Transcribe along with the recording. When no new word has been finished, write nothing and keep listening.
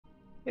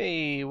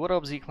Hey, what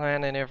up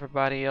Z-Clan and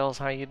everybody else,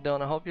 how you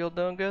doing? I hope you're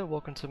doing good.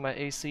 Welcome to my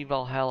AC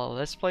Valhalla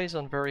Let's Plays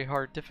on very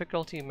hard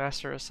difficulty,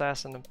 Master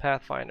Assassin and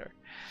Pathfinder.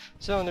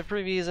 So in the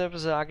previous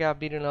episode I got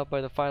beaten up by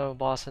the final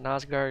boss in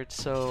Asgard,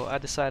 so I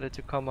decided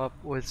to come up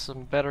with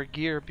some better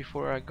gear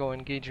before I go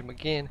engage him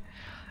again.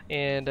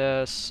 And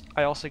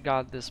I also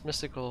got this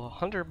mystical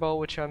hunter bow,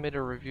 which I made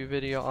a review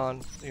video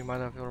on. You might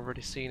have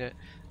already seen it.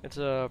 It's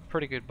a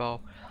pretty good bow.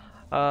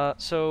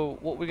 So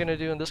what we're gonna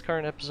do in this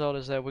current episode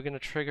is that we're gonna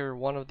trigger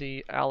one of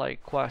the ally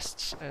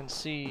quests and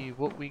see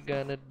what we're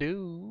gonna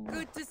do.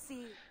 Good to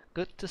see.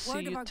 Good to see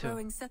Word you of our too.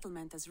 growing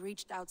settlement has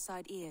reached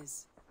outside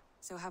ears,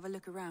 so have a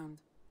look around.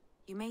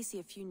 You may see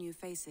a few new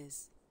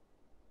faces.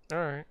 All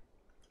right,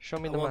 show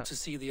me I the want map. to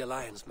see the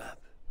Alliance map.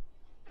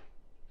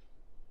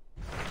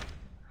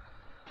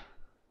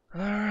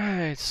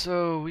 Alright,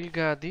 so we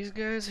got these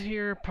guys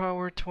here,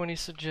 power 20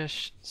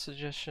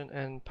 suggestion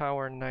and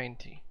power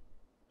 90.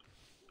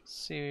 Let's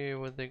see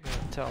what they're gonna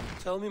tell me.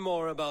 Tell me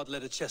more about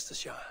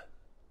Leicestershire.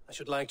 I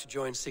should like to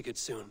join Sigurd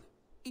soon.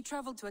 He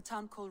traveled to a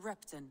town called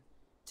Repton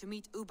to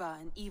meet Ubba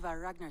and Ivar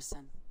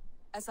Ragnarsson.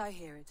 As I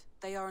hear it,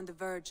 they are on the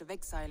verge of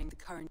exiling the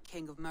current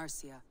king of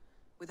Mercia,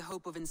 with the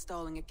hope of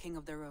installing a king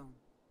of their own.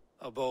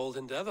 A bold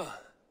endeavor.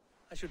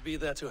 I should be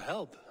there to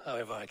help,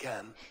 however I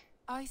can.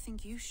 I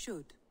think you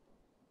should.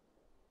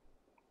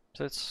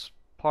 So it's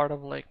part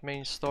of like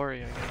main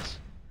story, I guess.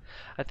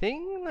 I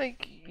think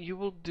like we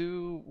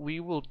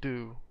will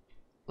do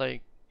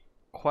like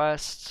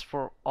quests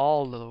for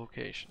all the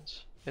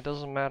locations. It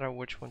doesn't matter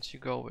which ones you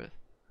go with.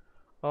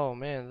 Oh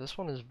man, this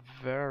one is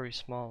very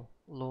small.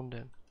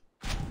 London.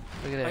 Look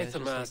at that. It's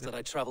Anthem just asked like that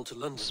I travel to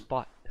London.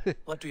 spot.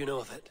 What do you know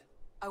of it?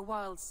 A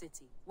wild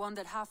city, one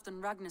that Halfdan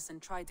Ragnarsson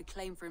tried to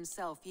claim for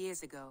himself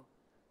years ago,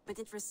 but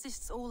it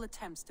resists all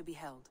attempts to be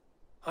held.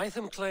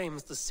 Anthem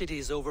claims the city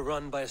is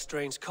overrun by a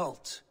strange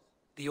cult,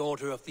 the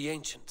Order of the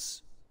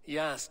Ancients. He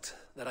asked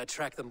that I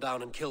track them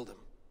down and kill them.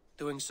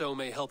 Doing so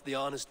may help the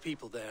honest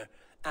people there,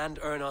 and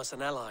earn us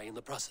an ally in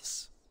the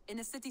process. In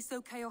a city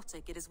so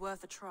chaotic, it is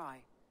worth a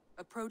try.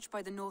 Approach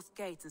by the north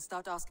gate and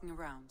start asking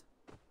around.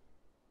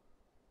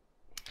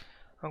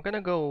 I'm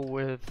gonna go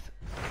with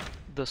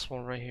this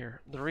one right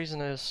here. The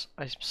reason is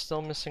I'm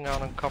still missing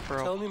out on a couple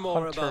Tell of me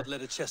more hunter about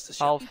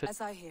Leicestershire. outfit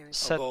As I hear it,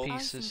 set bow.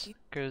 pieces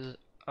because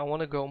I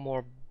want to go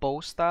more bow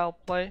style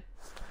play.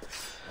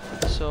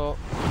 So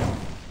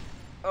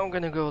I'm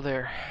gonna go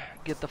there,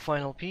 get the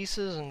final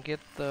pieces and get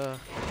the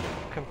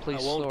complete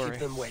I won't story. keep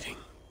them waiting.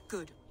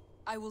 Good.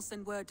 I will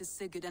send word to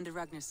Sigurd and the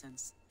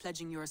Ragnarssons,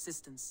 pledging your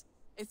assistance.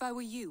 If I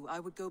were you, I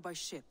would go by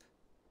ship.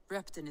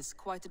 Repton is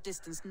quite a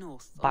distance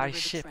north on the By River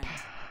ship. Trent.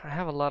 I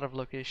have a lot of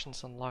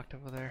locations unlocked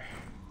over there.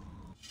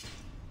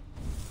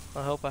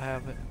 I hope I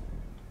have it.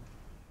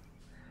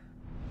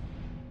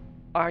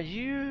 Are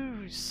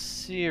you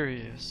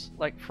serious?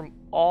 Like from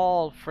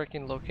all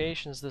freaking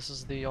locations, this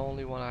is the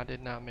only one I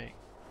did not make.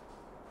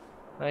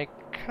 Like,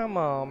 come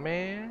on,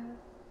 man.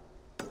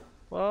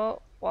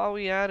 Well, while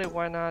we at it,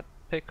 why not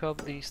pick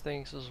up these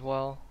things as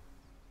well?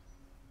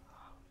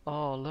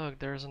 Oh, look,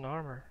 there's an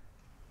armor.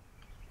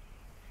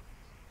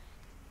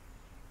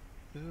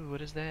 Ooh,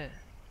 what is that?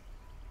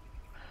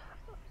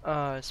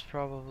 It's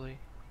probably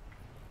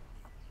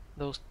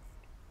those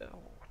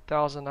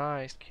thousand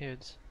eyes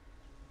kids.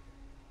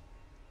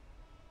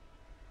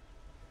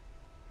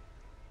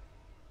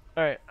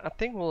 Alright, I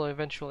think we'll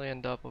eventually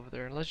end up over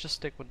there. Let's just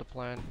stick with the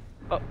plan.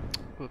 Oh,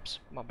 oops,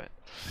 my bad.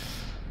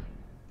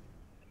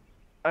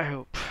 I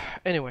hope.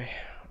 Anyway,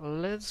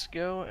 let's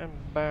go and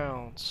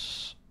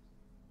bounce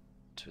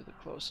to the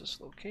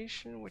closest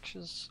location, which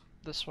is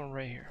this one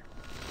right here.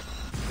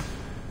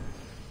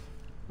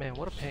 Man,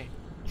 what a pain.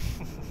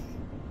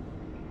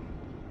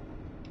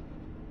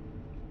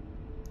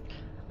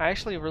 I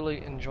actually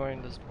really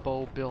enjoying this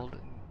bow build,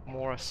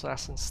 more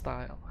assassin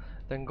style,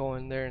 than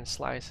going there and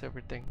slice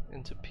everything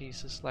into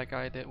pieces like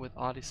I did with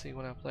Odyssey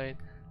when I played.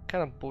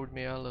 Kind of bored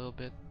me out a little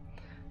bit.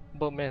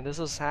 But man, this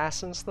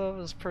assassin stuff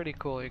is pretty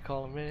cool. You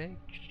call him in,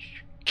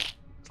 hey,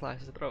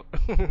 slice the throat.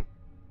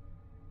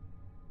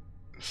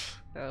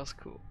 That was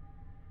cool.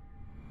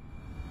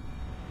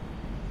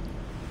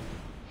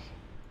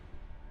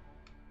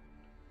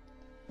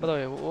 By the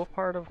way, what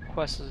part of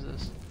quest is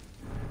this?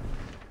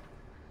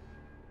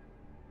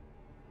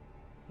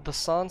 The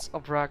Sons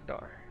of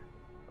Ragnar,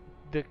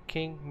 the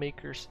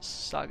Kingmaker's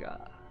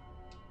Saga.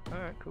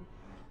 Alright, cool.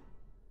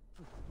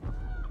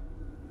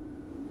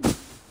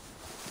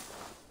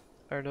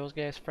 Are those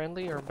guys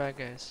friendly or bad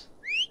guys?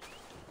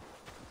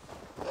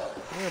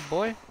 Come here,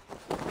 boy.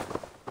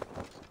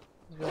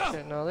 Let's go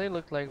check. No, they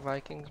look like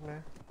Vikings,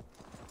 man.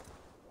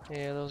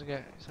 Yeah, those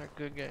guys are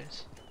good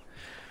guys.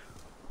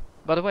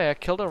 By the way, I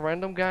killed a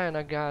random guy and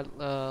I got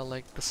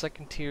like the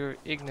second tier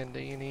Ignan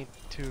that you need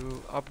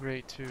to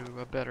upgrade to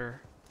a better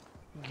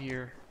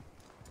gear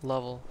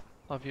level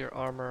of your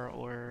armor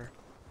or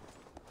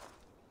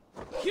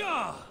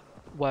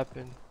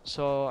weapon.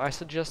 So I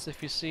suggest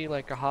if you see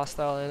like a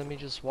hostile enemy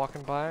just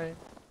walking by,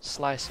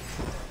 slice him.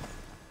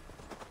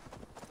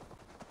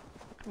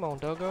 Come on,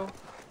 doggo.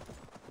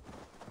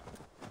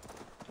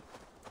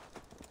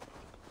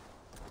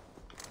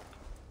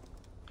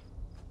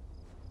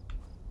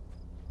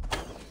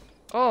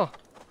 Oh!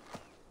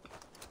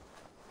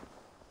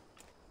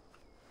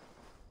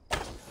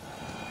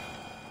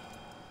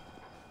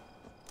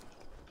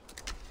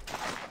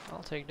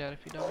 I'll take that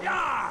if you don't.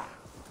 Yeah!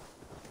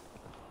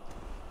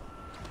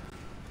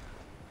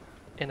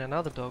 And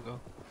another doggo.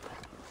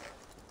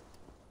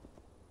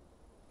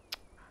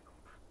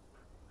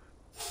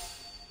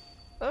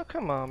 Oh,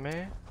 come on,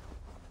 man.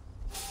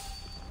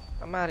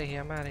 I'm out of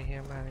here, I'm out of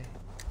here, I'm out of here.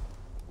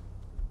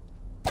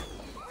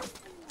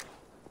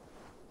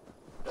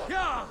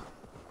 Yeah!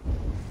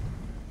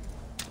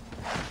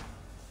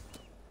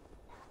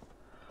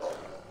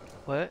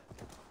 What?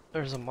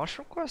 There's a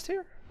mushroom quest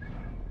here?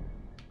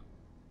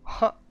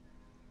 Huh.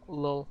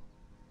 Lol.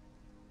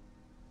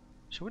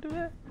 Should we do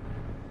that?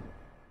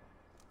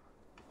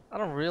 I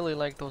don't really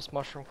like those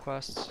mushroom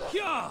quests.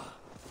 Yeah!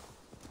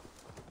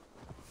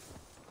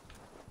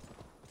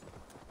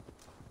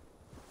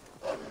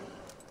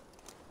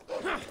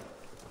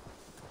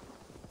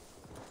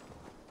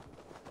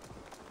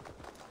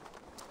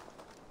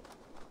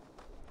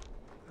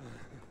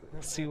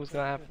 Let's see what's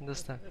gonna happen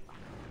this time.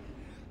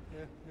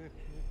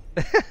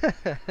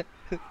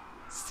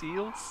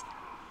 Seals?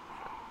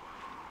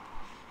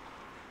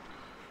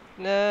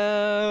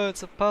 No,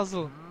 it's a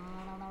puzzle.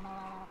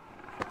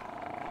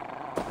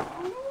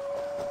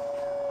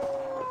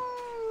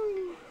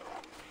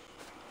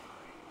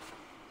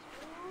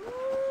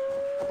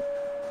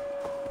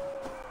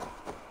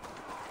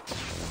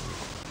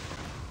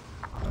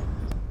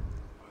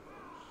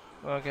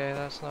 Okay,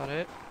 that's not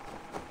it.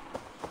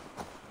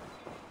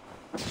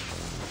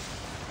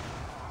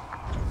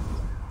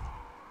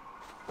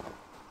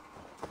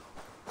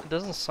 It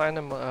doesn't sign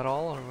them at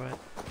all, or what?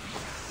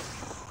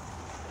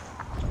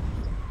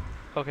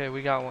 Okay,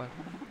 we got one.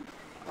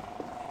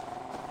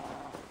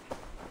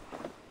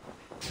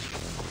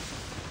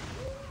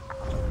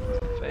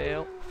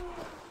 Fail.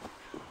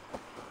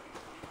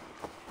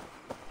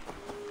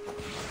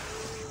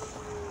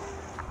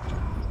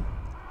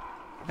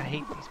 I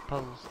hate these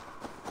puzzles.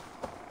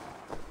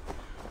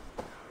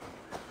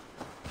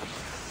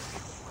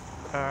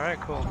 Alright,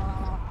 cool.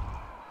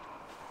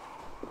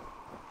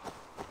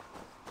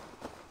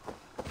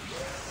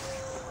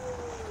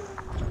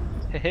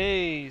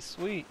 Hey,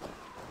 sweet.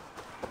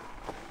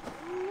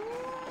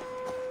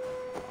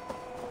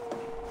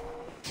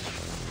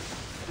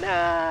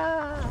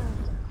 Nah.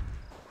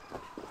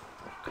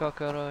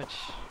 Cockroach.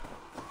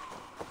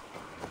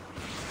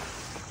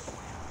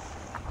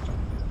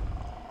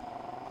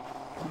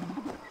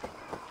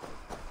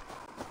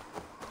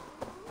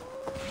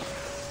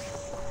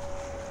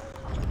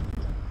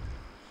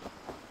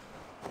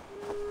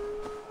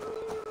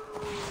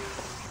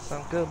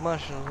 Some good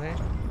mushrooms, man.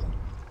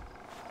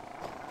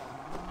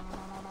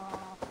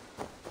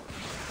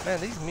 Man,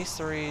 these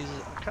mysteries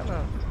are kind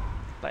of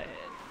bad.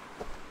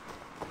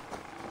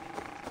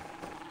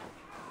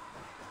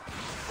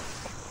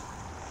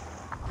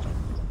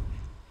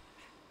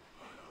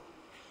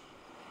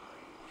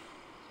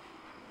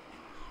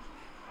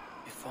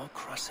 Before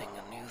crossing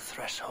a new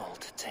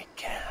threshold, take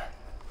care.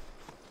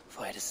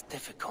 For it is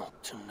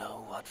difficult to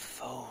know what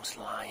foes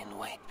lie in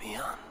wait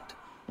beyond.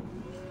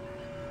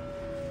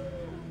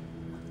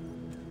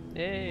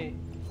 Yay.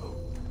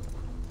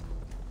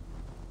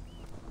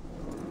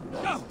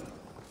 Go!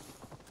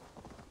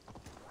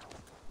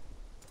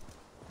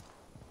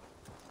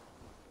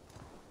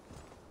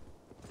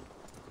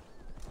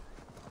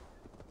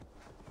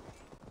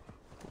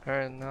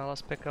 Alright, now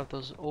let's pick up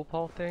those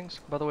opal things.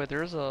 By the way,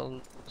 there's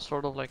a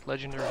sort of like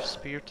legendary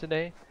spear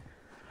today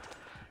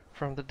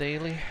from the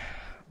daily,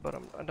 but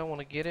I don't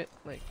want to get it.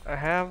 Like, I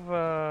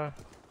have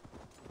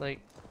like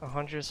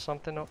 100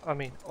 something, I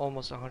mean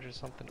almost 100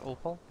 something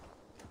opal.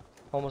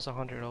 Almost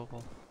 100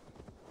 opal.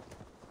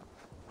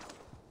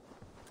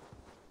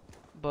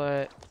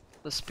 But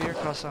the spear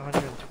costs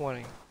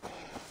 120,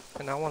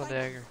 and I want a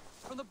dagger.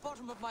 From the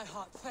bottom of my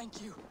heart,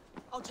 thank you.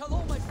 I'll tell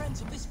all my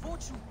friends of this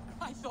fortune.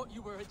 I thought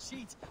you were a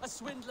cheat, a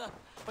swindler,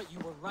 but you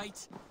were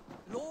right.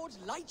 Lord,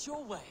 light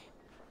your way.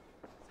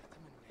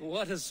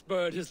 What has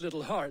spurred his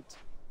little heart?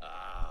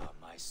 Ah,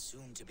 my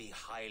soon-to-be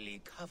highly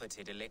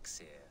coveted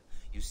elixir.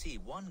 You see,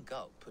 one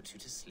gulp puts you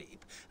to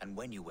sleep, and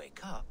when you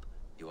wake up,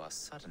 you are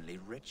suddenly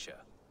richer.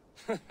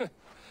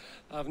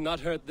 I've not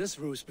heard this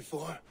ruse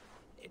before.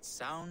 It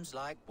sounds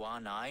like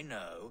one I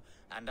know,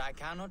 and I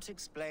cannot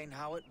explain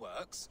how it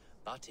works,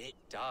 but it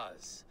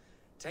does.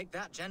 Take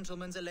that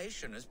gentleman's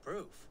elation as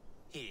proof.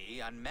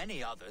 He and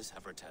many others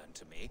have returned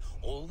to me,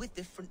 all with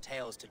different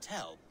tales to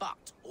tell,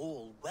 but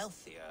all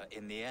wealthier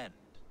in the end.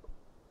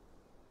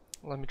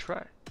 Let me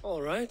try.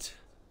 All right.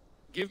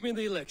 Give me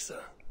the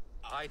elixir.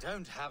 I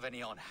don't have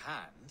any on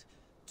hand.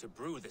 To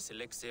brew this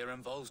elixir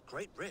involves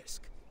great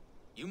risk.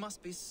 You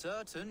must be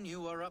certain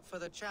you are up for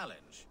the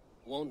challenge.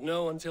 Won't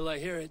know until I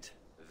hear it.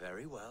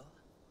 Very well.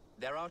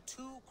 There are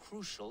two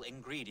crucial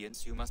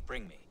ingredients you must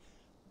bring me.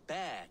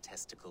 Bear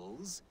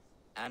testicles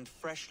and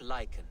fresh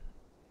lichen.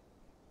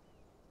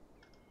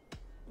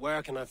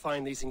 Where can I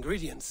find these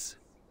ingredients?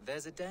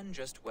 There's a den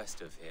just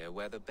west of here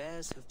where the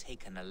bears have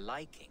taken a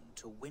liking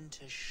to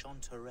winter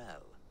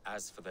chanterelle.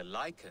 As for the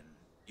lichen,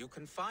 You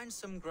can find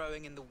some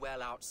growing in the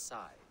well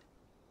outside.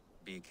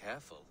 Be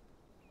careful.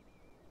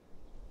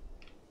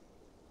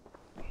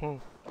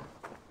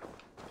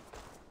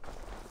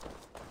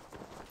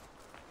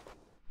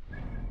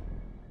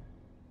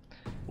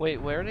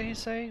 Wait, where did he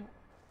say?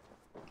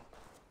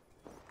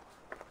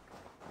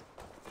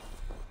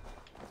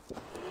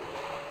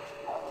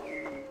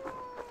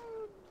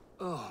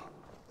 Oh,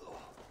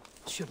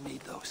 should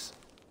need those.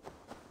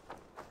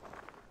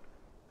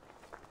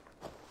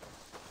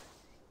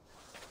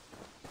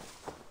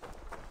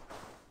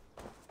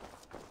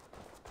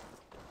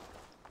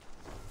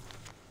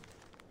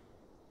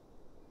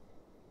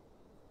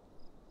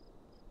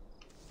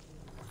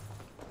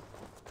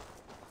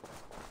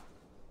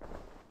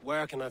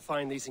 Where can I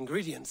find these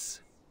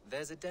ingredients?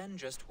 There's a den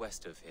just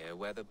west of here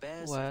where the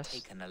bears have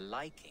taken a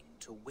liking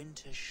to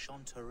winter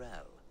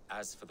chanterelle.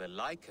 As for the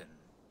lichen,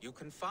 you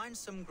can find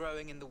some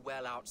growing in the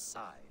well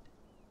outside.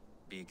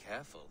 Be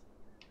careful.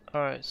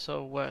 Alright,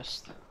 so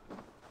west.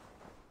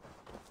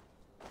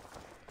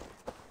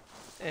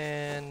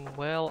 And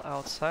well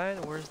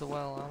outside? Where's the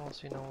well? I don't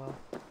see no well.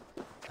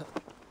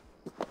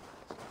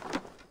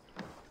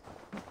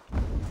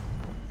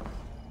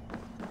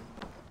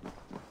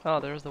 Oh,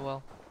 there's the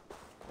well.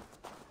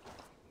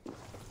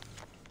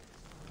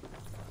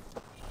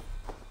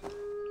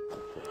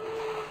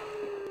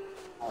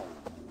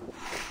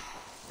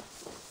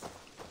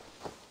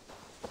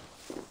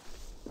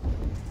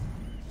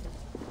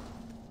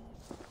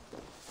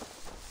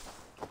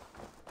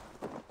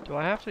 Do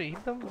I have to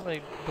eat them?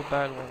 Like the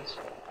bad ones?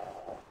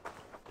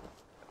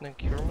 And then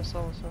cure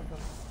myself or something?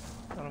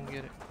 I don't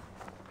get it.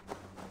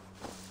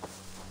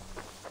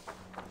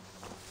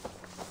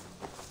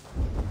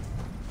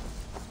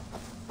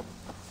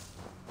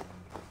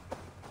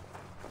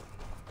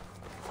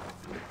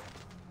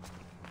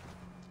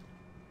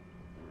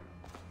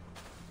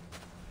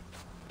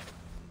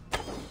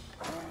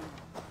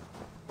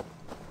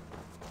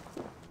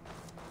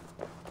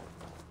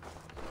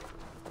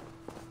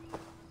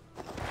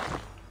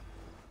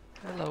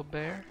 Hello,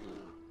 bear.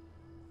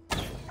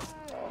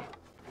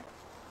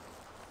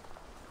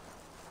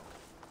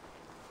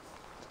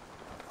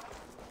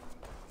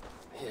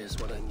 Here's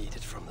what I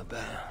needed from the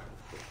bear.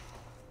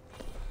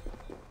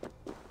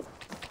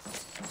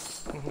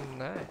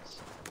 Nice.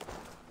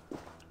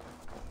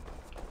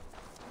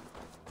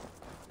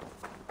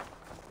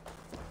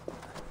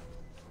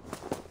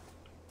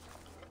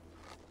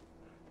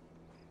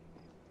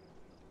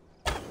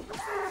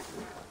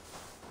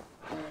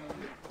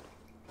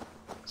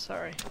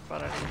 Sorry,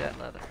 but I need that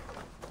leather.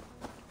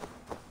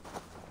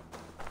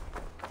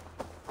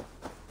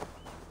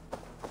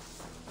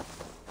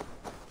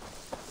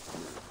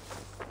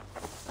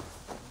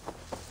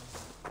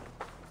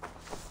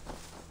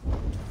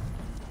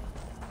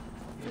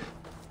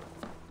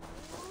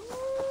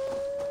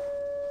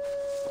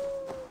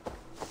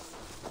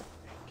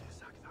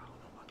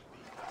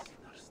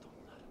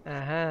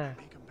 Aha.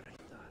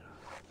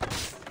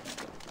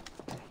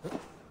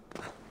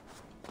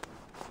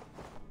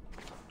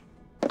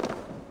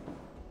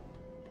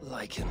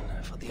 Lichen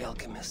for the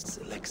alchemist's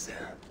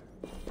elixir.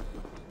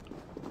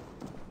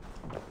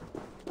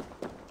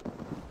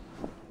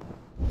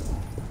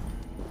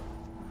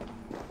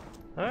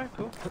 Alright,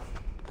 cool.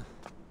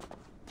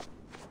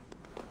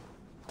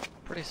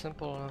 Pretty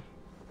simple enough.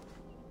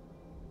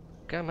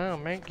 Come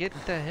on, man, get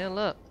the hell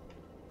up.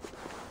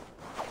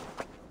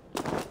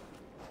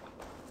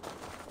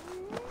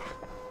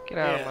 Get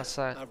out of my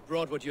sight. I've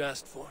brought what you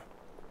asked for.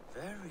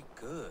 Very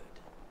good.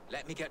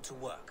 Let me get to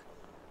work.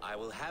 I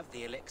will have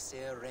the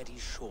elixir ready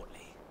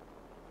shortly.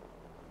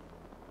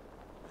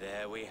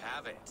 There we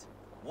have it.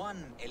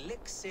 One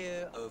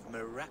elixir of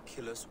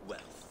miraculous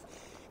wealth.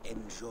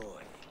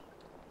 Enjoy.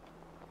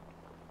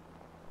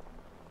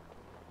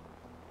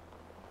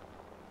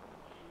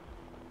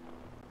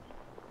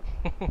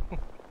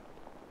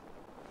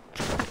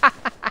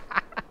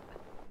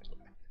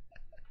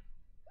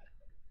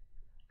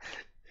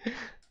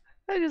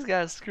 I just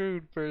got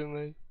screwed pretty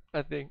much,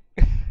 I think.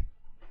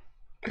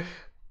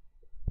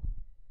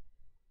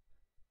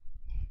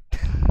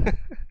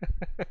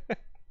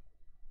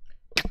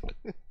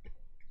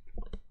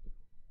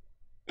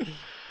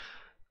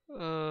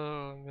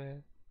 Oh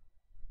man.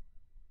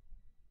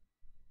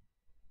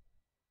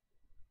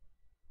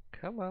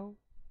 Come on.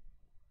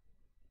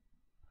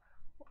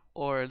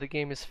 Or the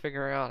game is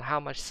figuring out how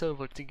much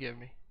silver to give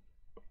me.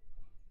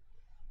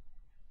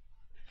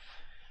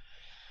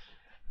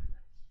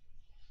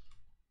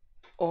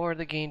 Or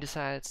the game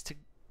decides to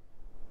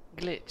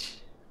glitch.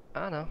 I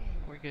don't know.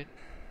 We're good.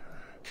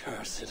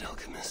 Cursed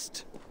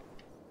alchemist.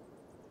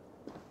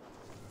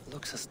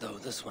 Looks as though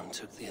this one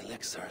took the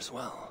elixir as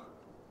well.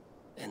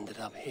 Ended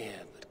up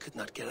here, but could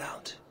not get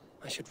out.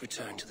 I should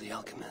return to the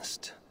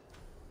alchemist.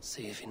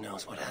 See if he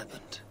knows what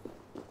happened.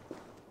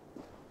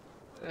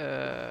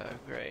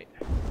 Great.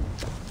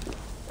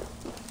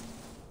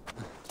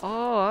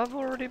 Oh, I've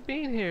already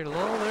been here.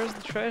 Lol, there's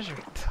the treasure.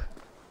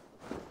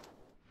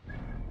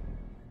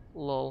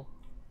 Lol.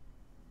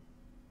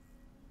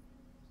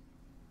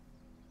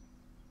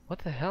 What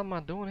the hell am I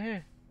doing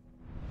here?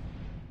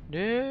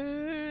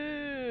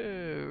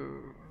 No.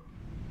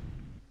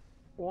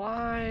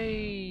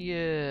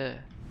 Why?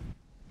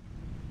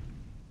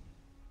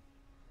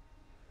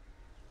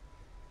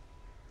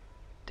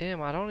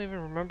 Damn, I don't even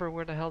remember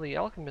where the hell the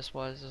alchemist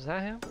was. Is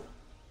that him?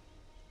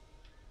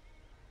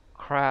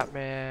 Crap,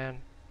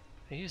 man.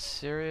 Are you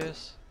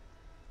serious?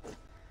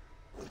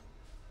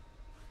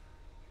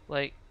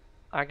 Like,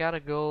 I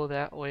gotta go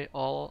that way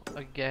all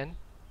again?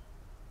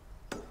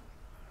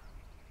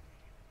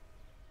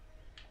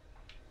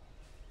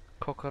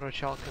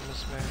 Cockroach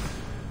alchemist, man.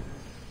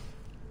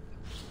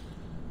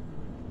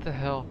 What the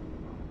hell?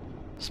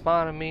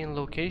 Spawn a main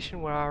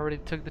location where I already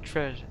took the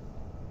treasure.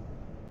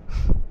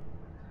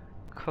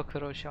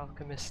 Cockroach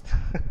alchemist.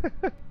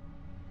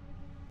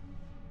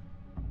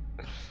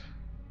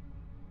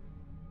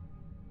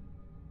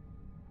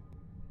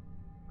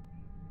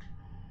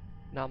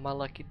 Not my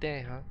lucky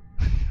day, huh?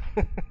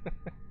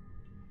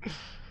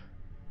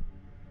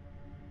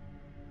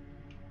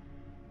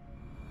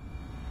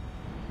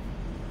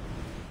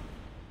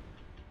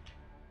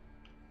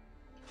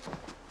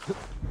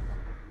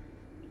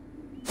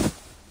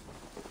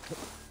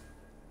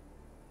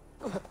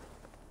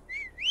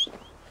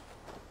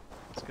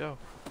 Let's go.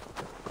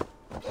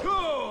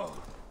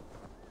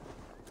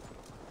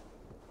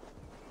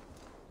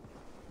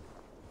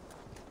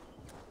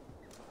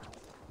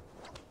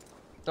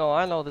 Oh,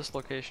 I know this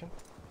location.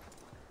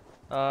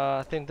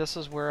 I think this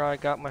is where I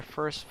got my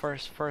first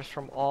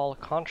from all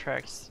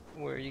contracts,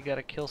 where you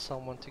gotta kill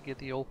someone to get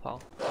the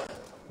opal.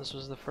 This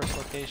was the first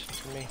location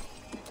for me.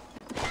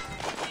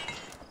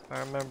 I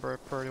remember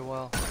it pretty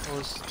well. It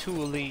was 2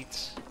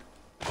 elites.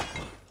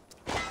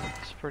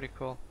 It's pretty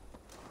cool.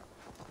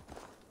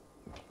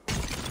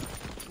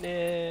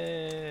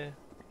 Nah,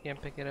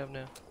 can't pick it up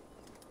now.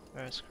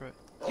 Alright, screw it.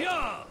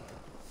 Yeah!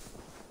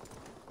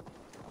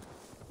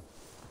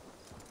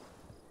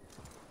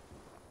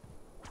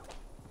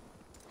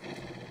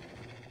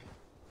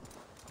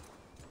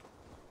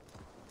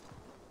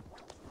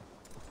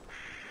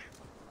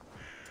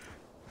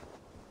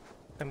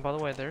 And by the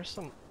way, there's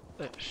some.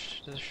 There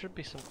should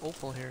be some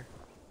opal here.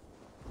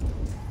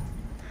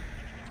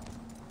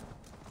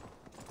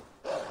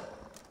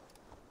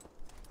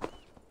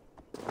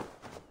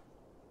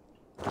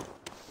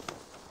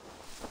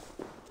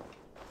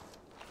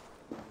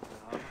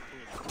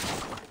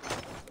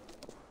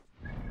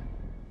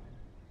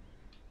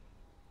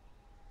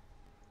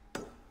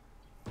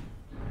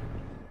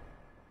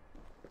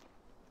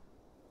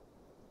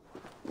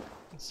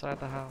 Inside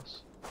the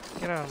house.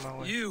 Get out of my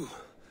way. You,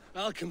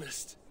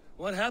 alchemist.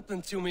 What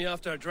happened to me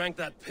after I drank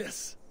that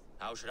piss?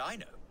 How should I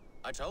know?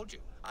 I told you,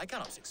 I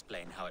cannot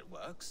explain how it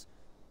works.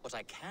 What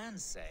I can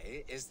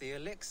say is the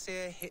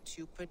elixir hit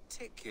you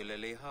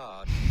particularly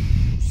hard.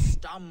 You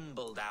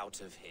stumbled out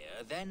of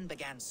here, then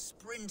began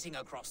sprinting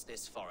across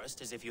this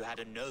forest as if you had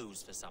a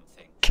nose for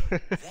something.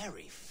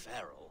 Very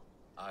feral.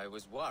 I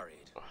was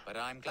worried, but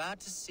I'm glad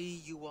to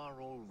see you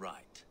are all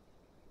right.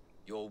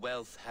 Your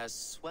wealth has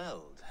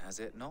swelled, has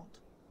it not?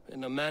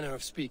 In a manner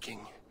of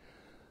speaking.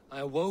 I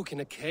awoke in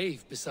a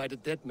cave beside a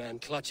dead man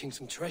clutching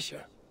some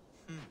treasure.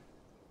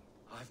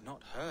 I've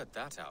not heard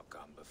that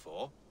outcome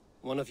before.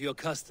 One of your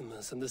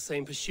customers in the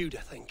same pursuit,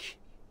 I think.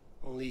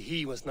 Only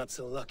he was not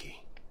so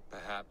lucky.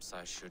 Perhaps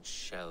I should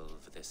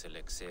shelve this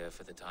elixir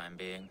for the time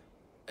being.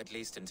 At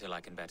least until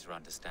I can better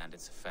understand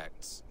its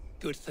effects.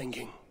 Good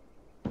thinking.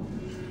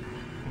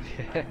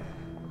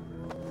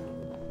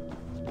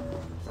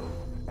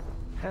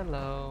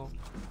 Hello.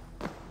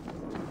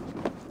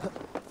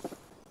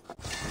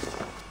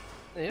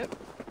 Yep.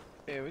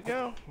 Here we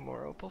go.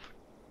 More opal.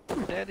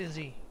 That is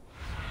he.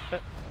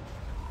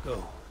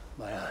 Go,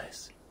 my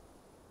eyes.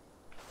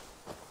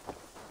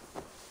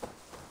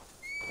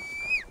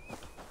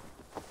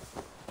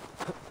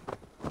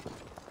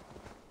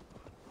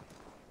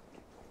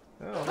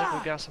 Oh, look,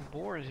 we got some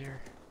boars here.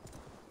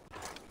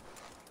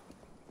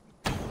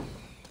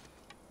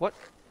 What?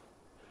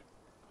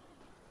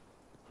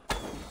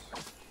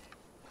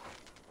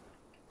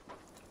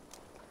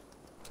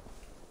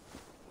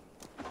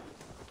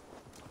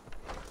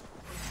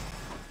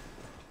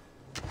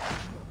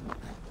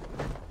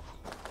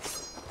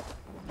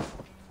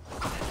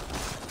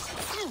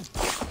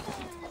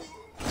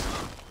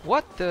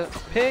 What the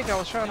pig? I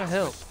was trying to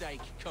help. Mistake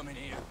coming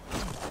here.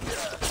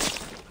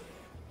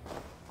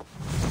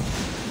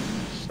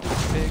 Stupid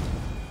pig.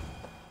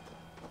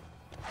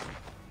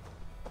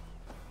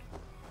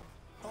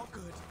 Not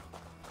good.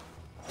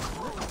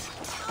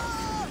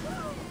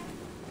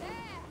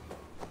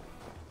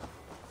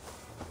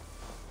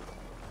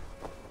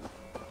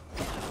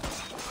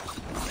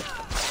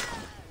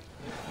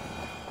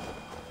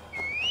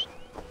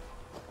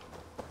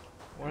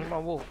 Where's my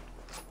wolf?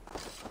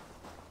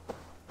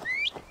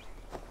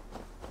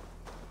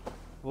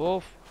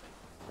 Wolf!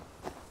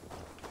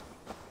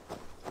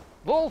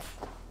 Wolf!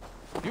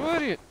 You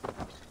idiot!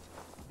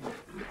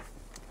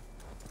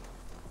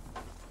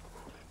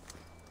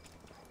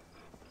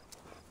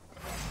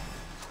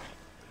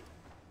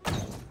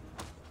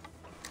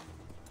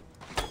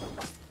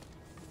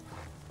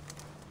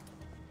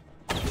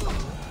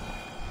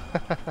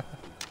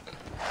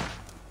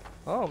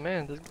 Oh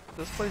man,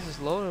 this place is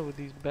loaded with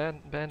these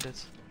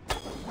bandits.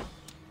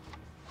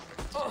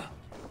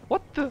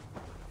 What the?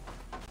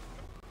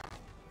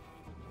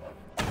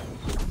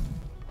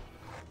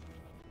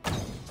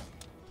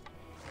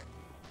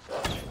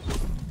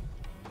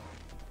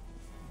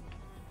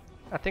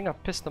 I think I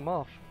pissed them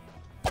off.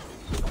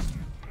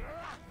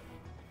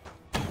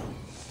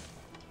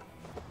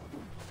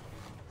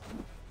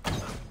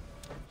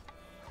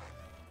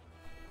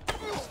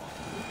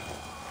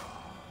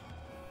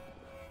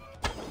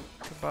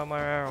 Goodbye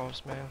my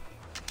arrows, man.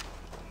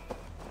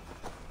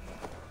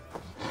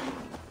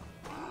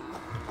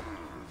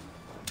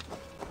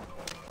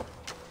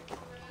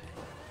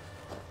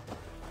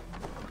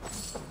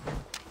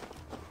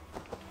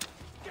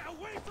 Get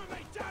away from me,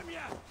 damn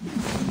ya!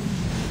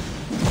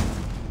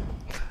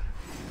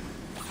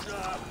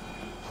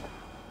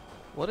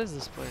 What is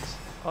this place?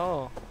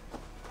 Oh.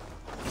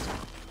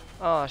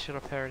 Oh, I should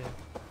have parried him.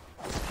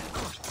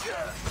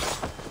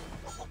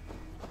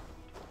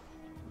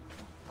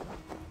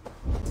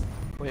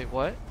 Wait,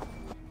 what?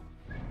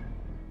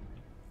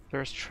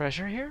 There's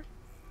treasure here?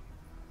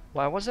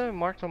 Why wasn't it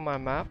marked on my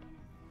map?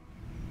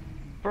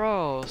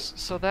 Bro,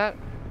 so that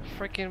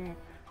freaking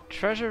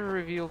treasure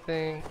reveal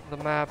thing, the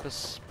map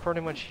is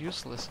pretty much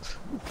useless.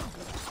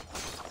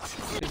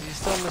 Because you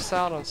still miss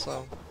out on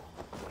some.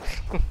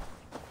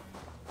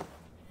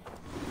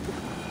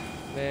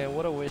 Man,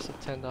 what a waste of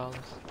 $10.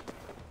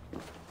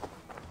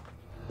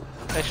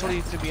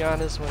 Actually, to be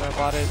honest, when I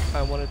bought it,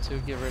 I wanted to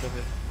get rid of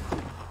it.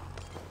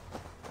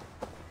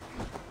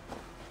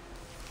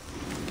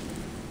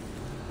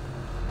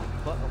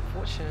 But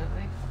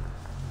unfortunately,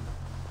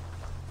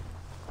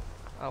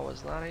 I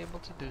was not able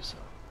to do so.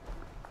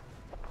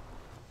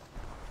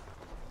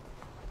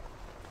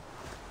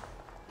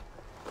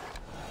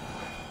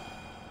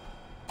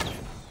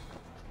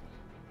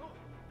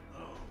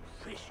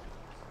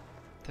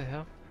 What the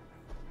hell?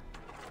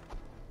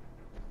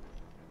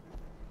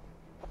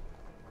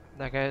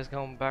 That guy is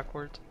going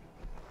backwards.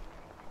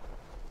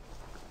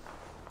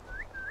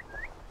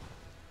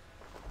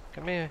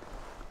 Come here.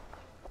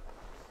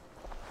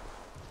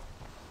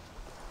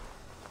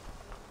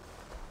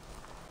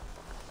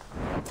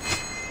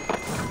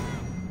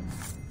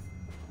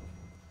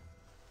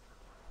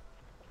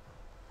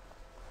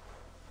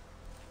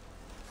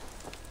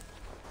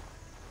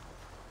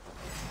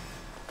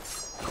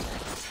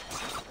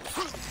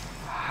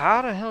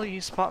 How the hell do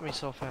you spot me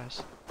so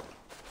fast?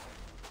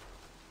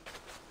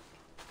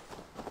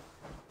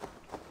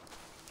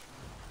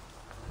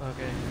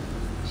 Okay,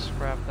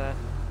 scrap that.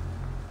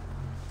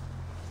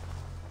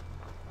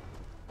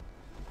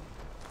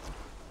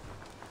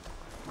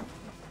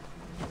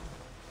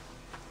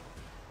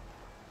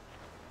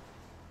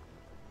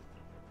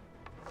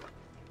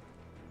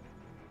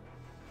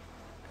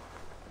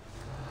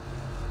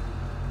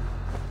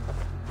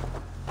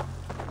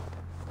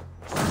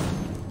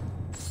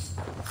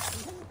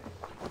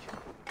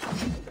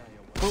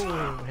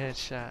 Boom,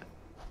 headshot.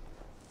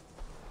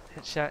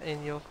 Headshot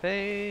in your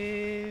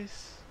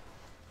face.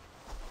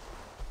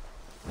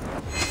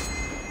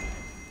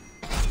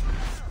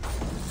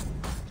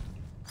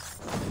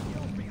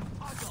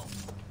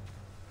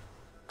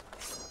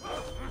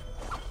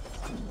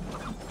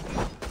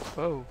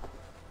 Whoa.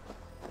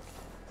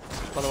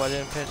 By the way, I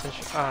didn't pay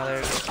attention. Ah, there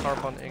it is.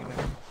 Harp on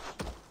Ignic.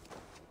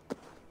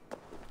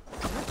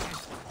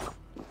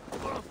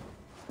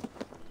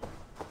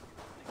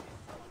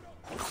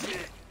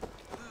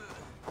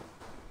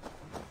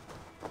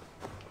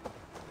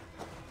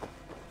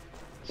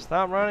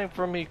 Stop running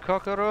from me,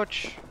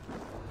 cockroach!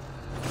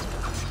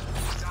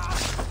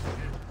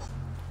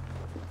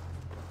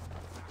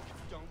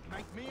 Don't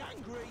make me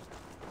angry.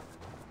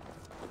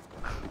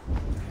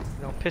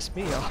 Don't piss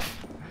me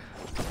off.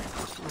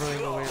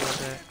 Running away like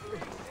that.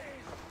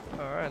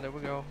 Alright, there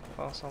we go.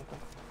 Found something.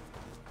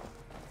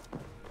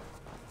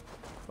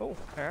 Oh,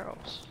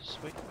 arrows.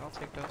 Sweet, I'll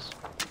take those.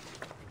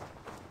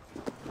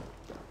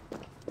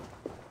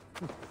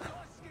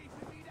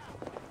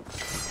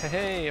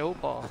 Hey, oh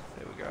ball.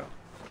 There we go.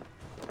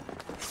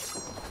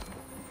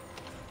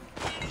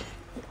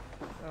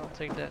 I'll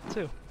take that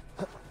too.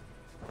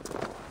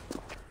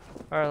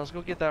 Alright, let's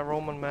go get that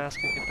Roman mask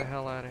and get the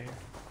hell out of here.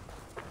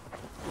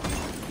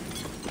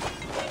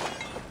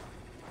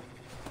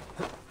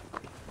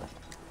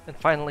 And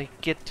finally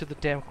get to the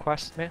damn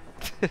quest, man.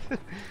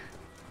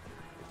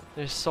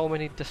 There's so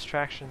many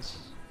distractions.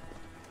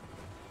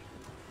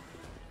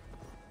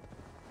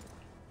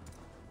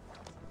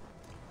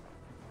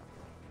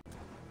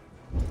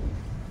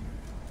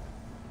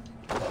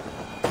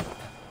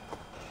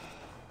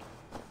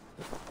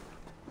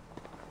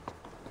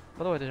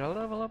 By the way, did I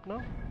level up? No?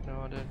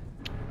 No, I didn't.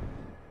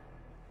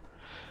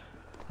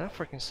 That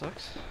freaking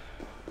sucks.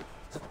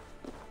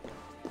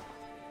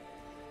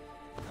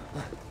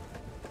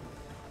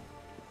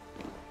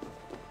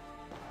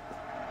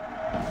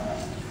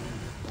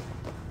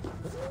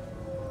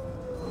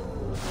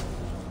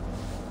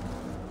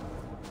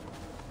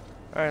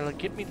 Alright, like,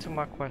 get me to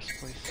my quest,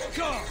 please.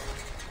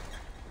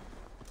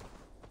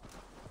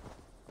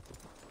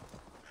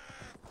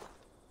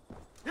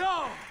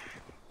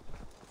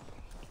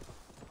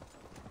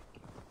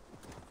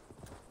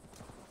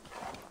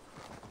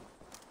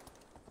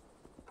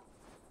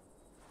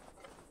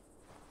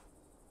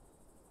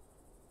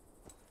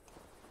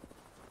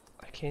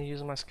 can't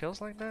use my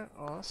skills like that?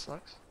 Oh, that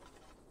sucks.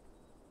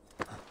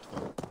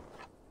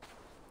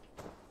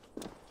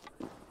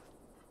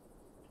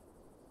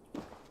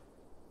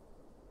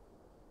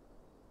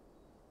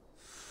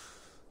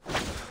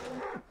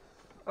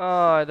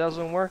 Oh, it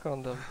doesn't work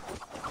on them.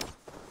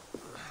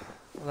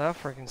 That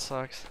freaking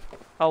sucks.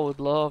 I would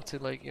love to,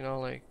 like, you know,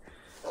 like,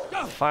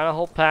 find a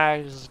whole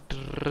pack, just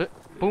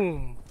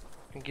boom,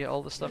 and get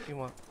all the stuff you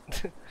want.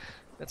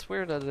 It's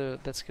weird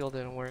that that skill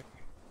didn't work.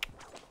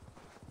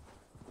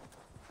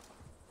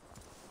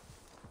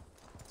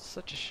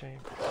 Such a shame.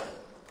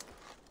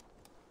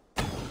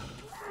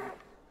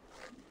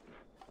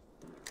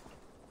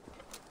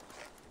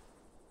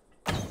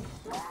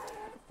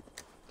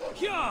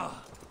 Yeah.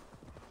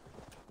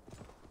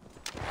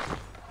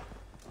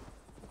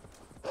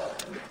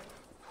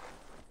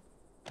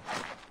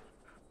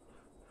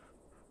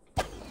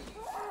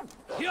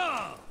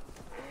 Yeah.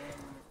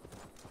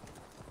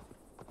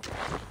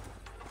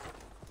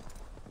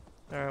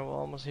 Alright, we're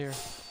almost here.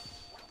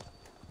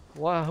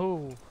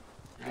 Wahoo!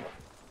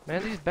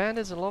 Man, these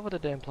bandits are all over the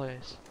damn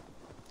place.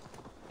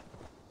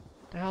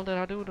 The hell did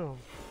I do to them?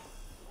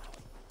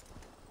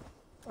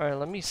 Alright,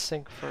 let me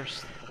sink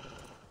first.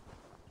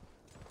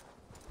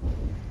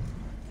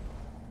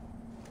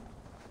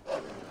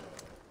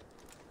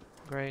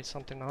 Great,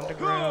 something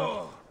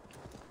underground.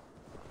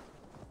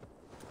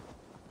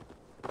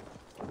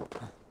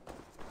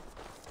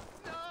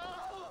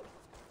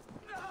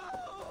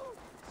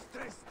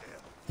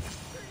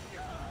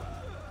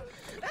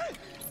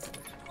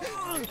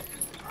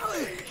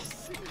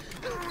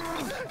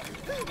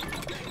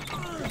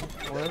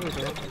 What are we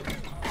doing?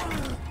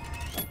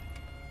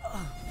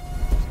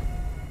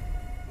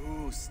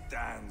 Who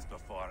stands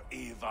before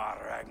Ivar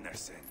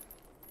Ragnarsson?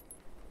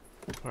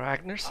 Are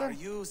Ragnarsson?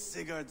 you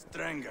Sigurd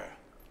Drenger?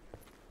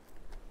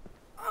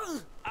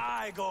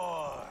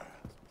 Igor!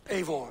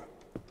 Eivor.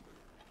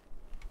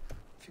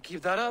 If you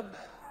keep that up,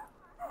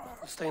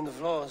 I'll stay in the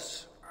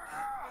floors.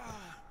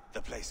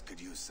 The place could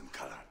use some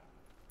color.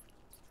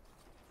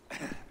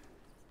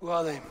 Who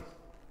are they?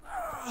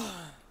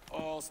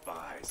 All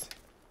spies.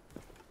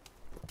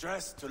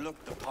 Dressed to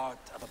look the part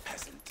of a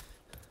peasant.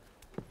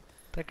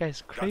 That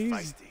guy's Got crazy.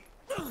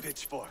 feisty.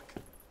 Pitchfork.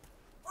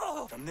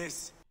 From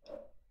this,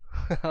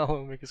 I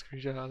want to make a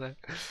screenshot of that.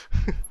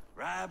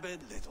 rabid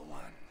little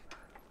one.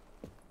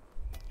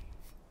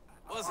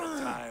 Was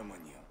a time when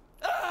you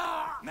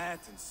met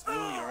and slew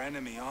your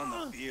enemy on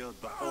the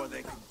field before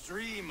they could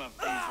dream of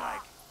things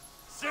like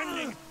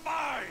sending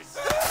spies.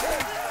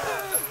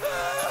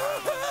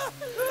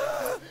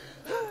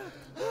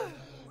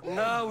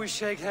 Now we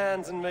shake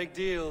hands and make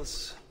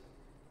deals.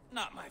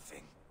 Not my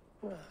thing.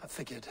 I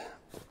figured.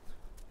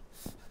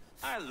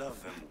 I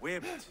love them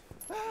whipped,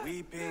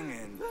 weeping,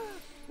 and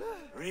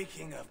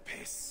reeking of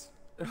piss.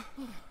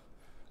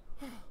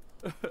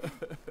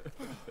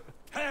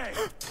 Hey!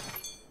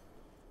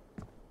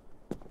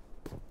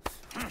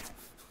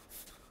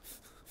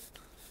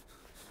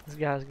 This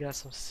guy's got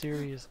some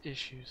serious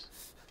issues.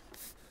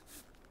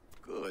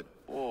 Good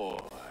boy.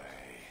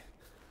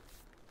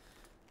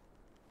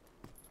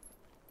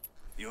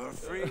 You're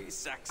free,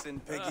 Saxon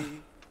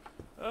piggy,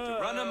 to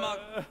run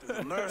amok through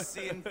the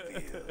Mercian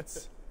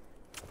fields.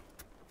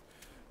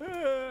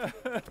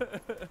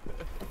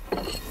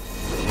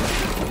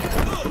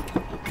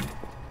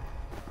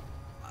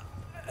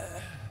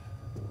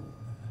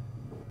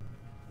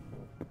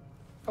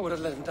 I would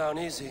have let him down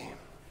easy.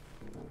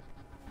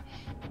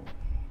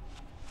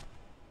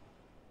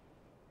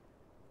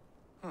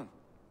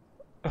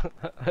 I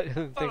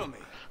didn't Follow think.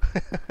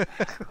 me.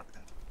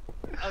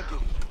 I'll give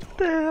you the What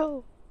the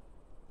hell?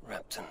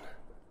 Repton.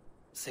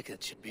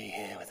 Sigurd should be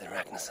here with the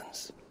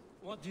Ragnarssons.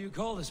 What do you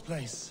call this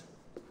place?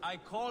 I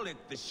call it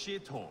the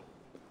shithole.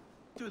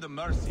 To the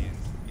Mercians,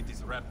 it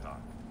is Reptar.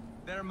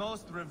 Their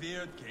most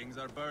revered kings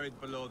are buried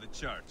below the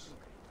church.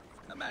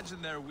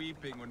 Imagine their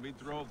weeping when we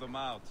drove them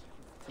out.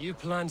 You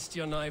plunged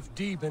your knife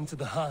deep into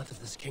the heart of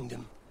this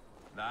kingdom.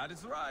 That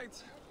is right.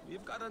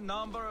 We've got a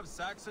number of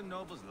Saxon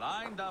nobles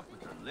lined up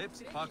with their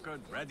lips puckered,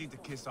 ready to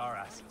kiss our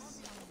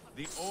asses.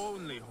 The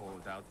only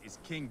holdout is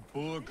King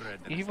Burgred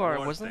and his Ivar,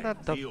 war wasn't thing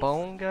that the deals.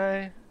 bone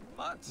guy?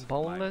 But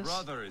Boneless? my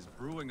brother is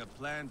brewing a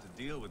plan to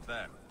deal with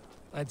them.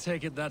 I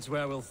take it that's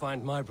where we'll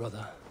find my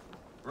brother.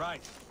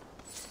 Right.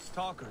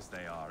 Talkers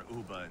they are,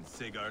 Uba and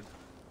Sigurd.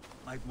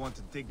 Might want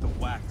to dig the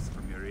wax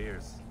from your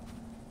ears.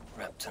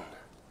 Repton.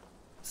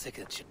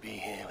 Sigurd should be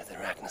here with the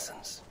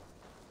Ragnarssons.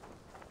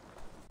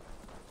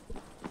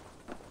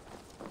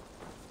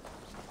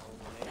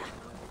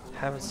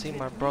 Haven't seen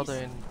my brother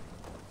in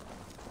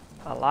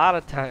a lot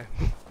of time.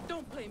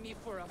 Don't play me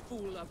for a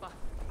fool, Abba.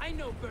 I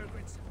know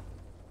Bergred's.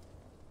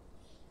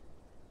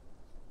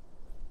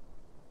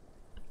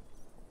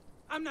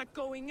 I'm not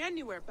going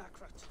anywhere,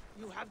 Backrot.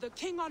 You have the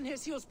king on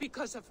his heels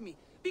because of me.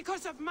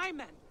 Because of my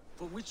men.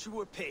 For which you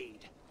were paid.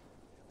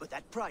 But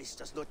that price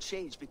does not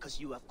change because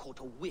you have caught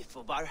a whiff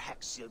of our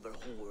Hacksilver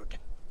hoard.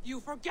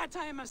 You forget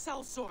I am a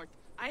sellsword.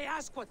 I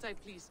ask what I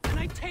please, and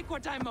I take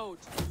what I'm owed.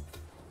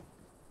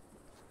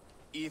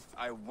 If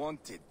I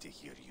wanted to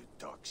hear you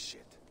talk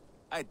shit,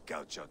 I'd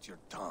gouge out your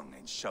tongue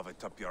and shove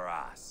it up your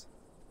ass.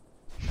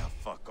 Now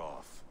fuck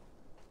off.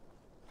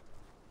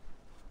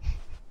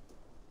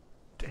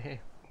 Damn.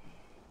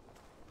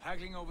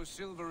 Haggling over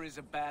silver is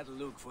a bad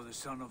look for the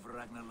son of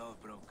Ragnar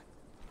Lothbrok.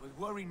 But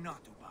worry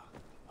not, Uba.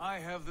 I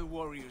have the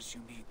warriors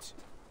you need.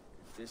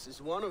 If this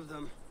is one of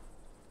them,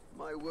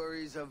 my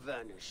worries have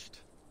vanished.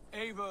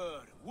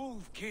 Eivor,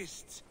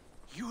 Wolf-Kissed,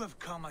 you have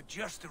come at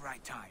just the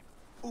right time.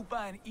 Uba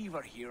and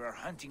Ivar here are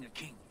hunting a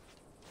king.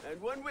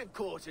 And when we've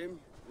caught him,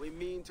 we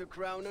mean to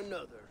crown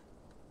another.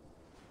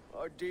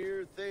 Our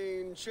dear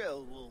Thane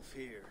Shellwolf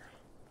here.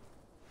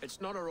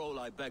 It's not a role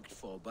I begged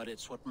for, but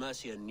it's what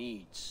Mercia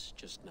needs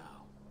just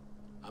now.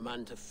 A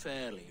man to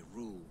fairly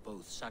rule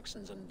both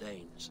Saxons and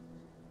Danes.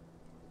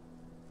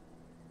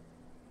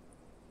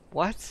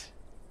 What?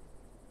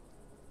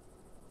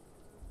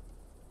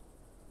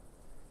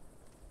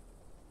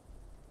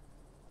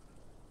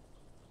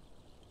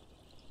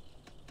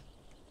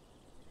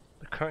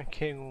 The current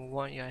king will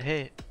want your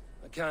head.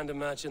 I can't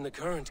imagine the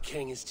current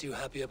king is too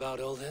happy about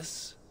all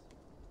this.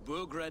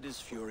 Burgred is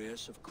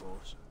furious, of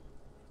course.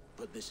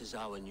 But this is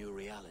our new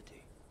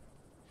reality.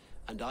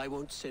 And I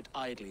won't sit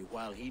idly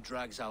while he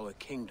drags our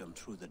kingdom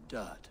through the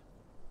dirt.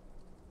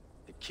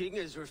 The king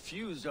has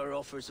refused our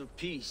offers of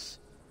peace.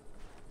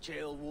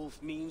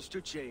 Jailwolf means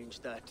to change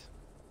that.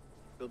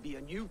 There'll be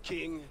a new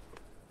king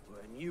for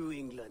a new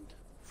England.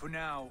 For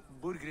now,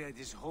 Burgred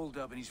is holed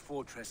up in his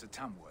fortress at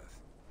Tamworth,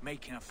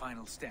 making a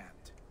final stand.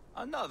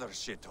 Another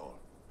shithole.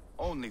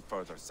 Only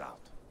further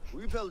south.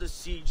 We've held a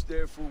siege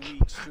there for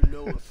weeks to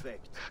no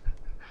effect.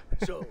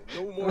 So,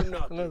 no more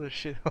knocking. Another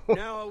shit.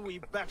 Now we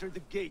batter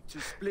the gate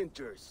to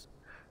splinters.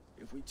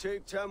 If we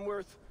take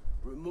Tamworth,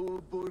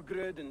 remove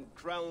Burgred and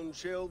crown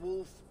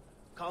Shellwolf,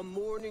 come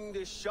morning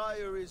the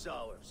Shire is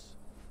ours.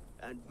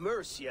 And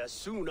Mercia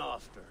soon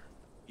after.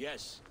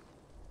 Yes,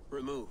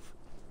 remove.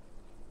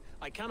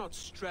 I cannot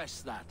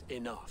stress that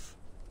enough.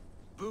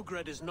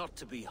 Burgred is not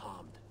to be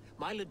harmed.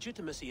 My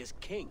legitimacy as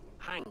king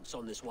hangs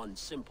on this one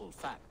simple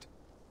fact.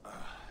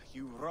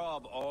 You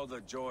rob all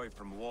the joy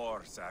from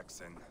war,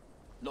 Saxon.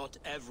 Not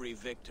every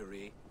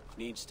victory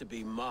needs to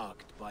be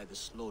marked by the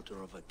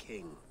slaughter of a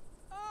king.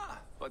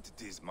 But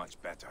it is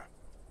much better.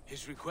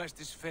 His request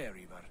is fair,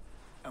 Ivar,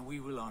 and we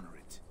will honor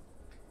it.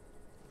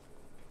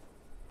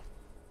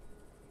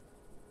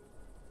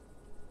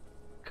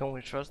 Can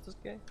we trust this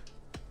guy?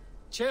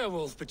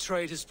 Chairwolf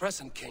betrayed his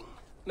present king.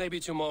 Maybe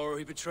tomorrow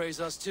he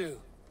betrays us too.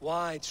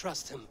 Why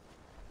trust him?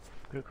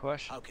 Good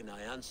question. How can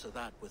I answer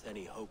that with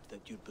any hope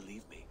that you'd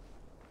believe me?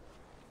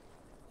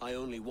 I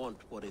only want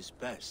what is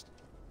best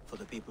for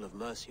the people of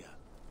Mercia.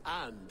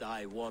 And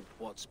I want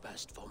what's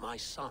best for my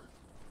son.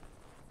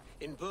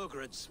 In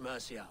Burgred's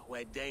Mercia,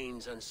 where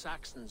Danes and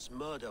Saxons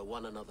murder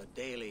one another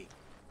daily,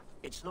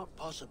 it's not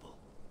possible.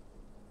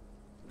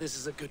 This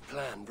is a good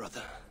plan,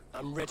 brother.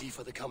 I'm ready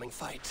for the coming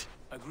fight.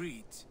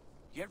 Agreed.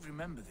 Yet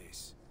remember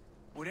this.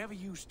 Whatever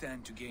you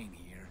stand to gain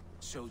here,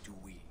 so do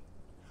we.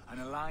 An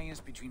alliance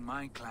between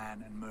my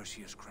clan and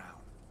Mercia's crown.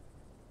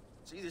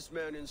 See this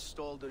man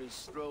installed on his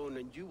throne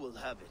and you will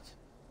have it.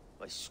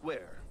 I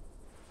swear.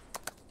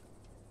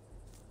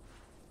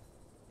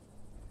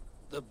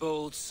 The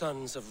bold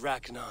sons of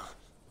Ragnar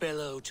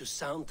bellow to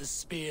sound the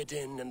spear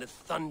din and the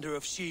thunder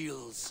of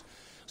shields.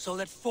 So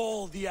let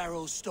fall the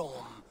arrow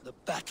storm. The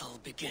battle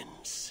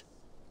begins.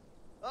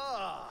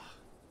 Ah!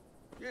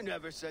 You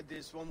never said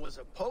this one was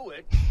a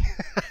poet.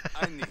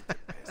 I need to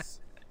piss.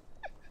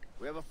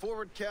 We have a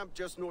forward camp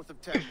just north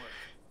of Tamworth.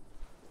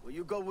 Will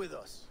you go with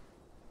us?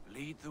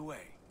 Lead the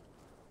way.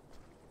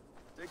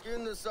 Take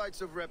in the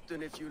sights of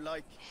Repton if you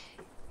like.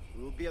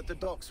 We'll be at the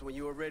docks when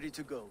you are ready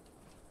to go.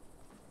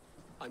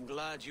 I'm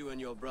glad you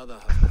and your brother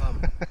have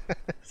come.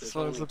 This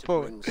one's only a to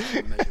poet. bring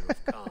some measure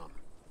of calm.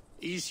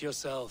 Ease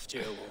yourself,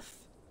 Jailwolf.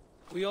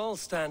 We all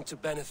stand to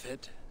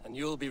benefit, and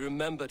you'll be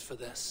remembered for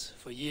this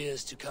for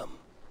years to come.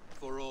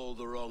 For all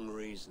the wrong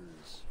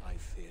reasons, I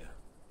fear.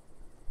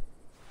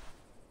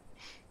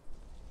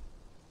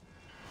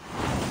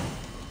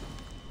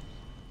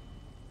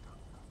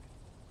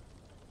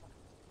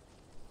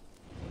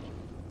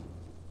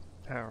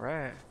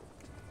 Alright.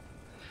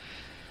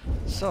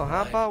 So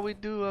how about we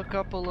do a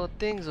couple of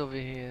things over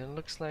here? It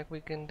looks like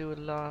we can do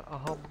a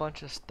whole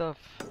bunch of stuff.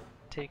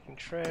 Taking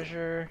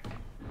treasure.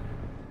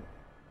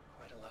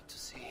 Quite a lot to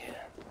see here.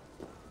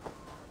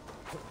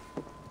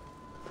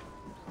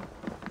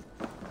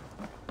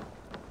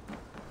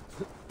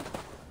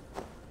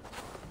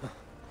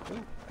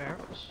 Ooh,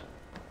 arrows.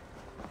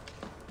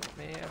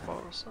 May I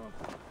borrow some?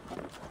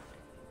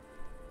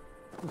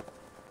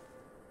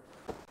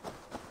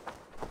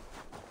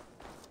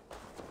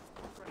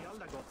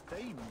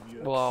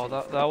 Wow,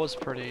 that was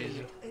pretty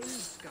easy.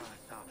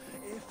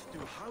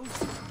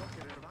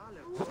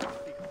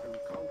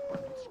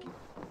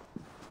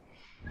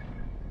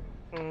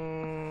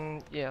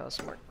 Yeah,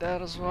 let's mark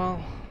that as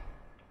well.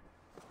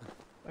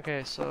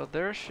 Okay, so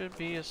there should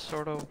be a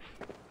sort of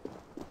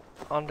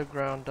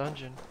underground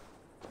dungeon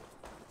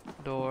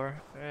door,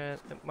 and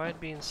it might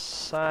be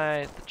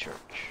inside the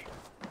church.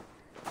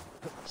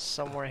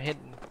 Somewhere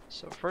hidden.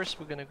 So first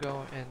we're gonna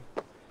go and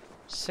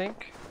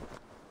sync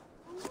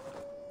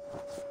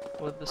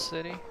with the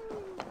city.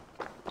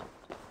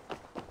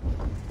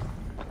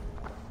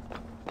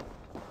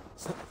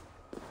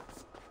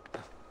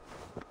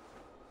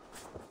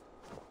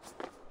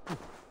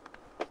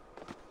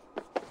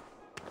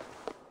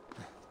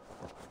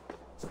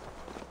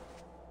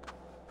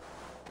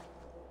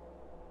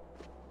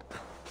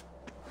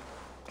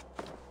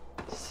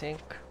 Sync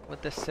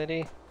with the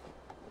city.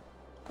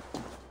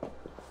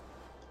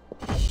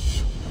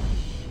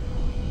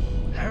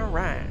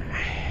 Alright.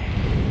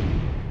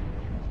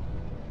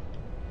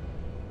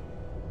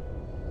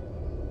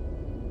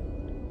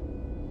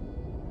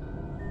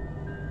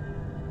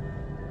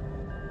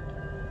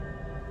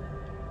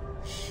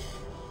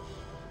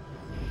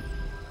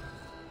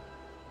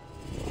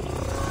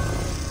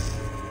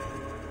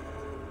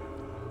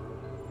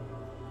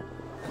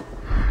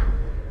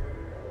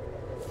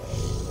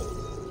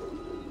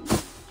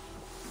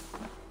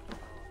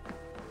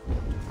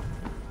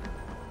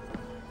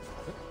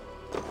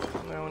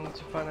 Now we need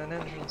to find an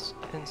entrance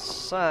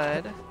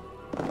inside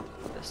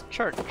this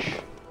church.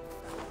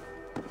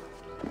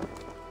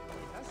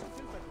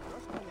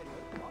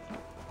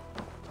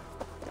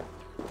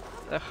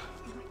 Ugh.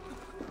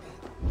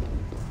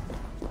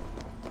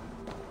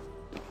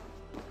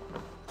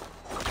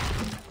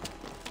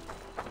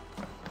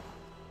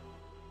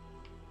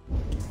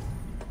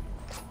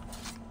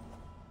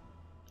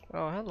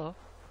 Oh, hello.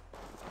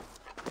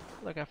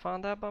 Look, I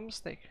found that by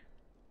mistake.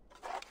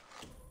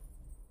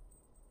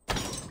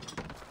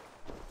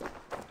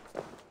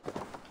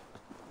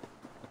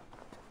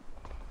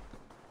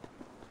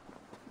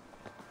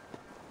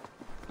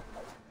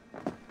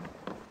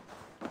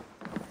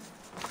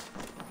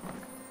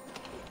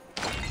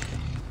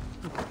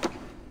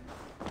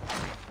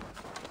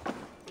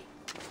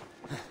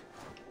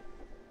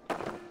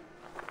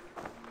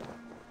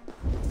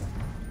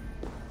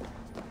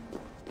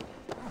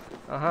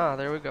 Aha,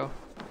 there we go.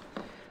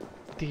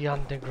 The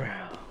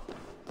underground.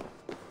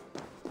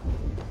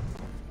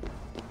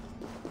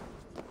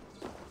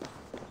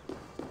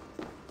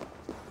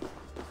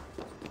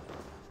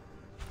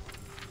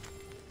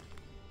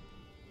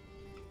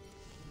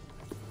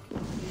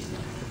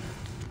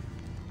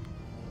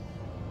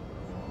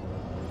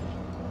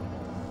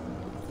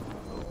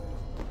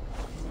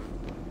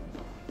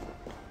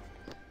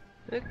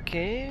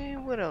 Okay,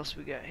 what else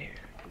we got here?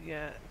 We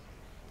got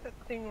that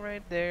thing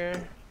right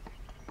there.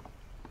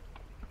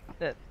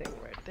 That thing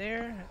right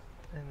there,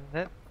 and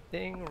that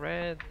thing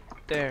right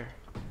there.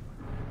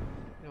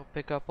 You'll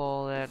pick up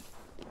all that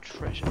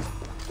treasure.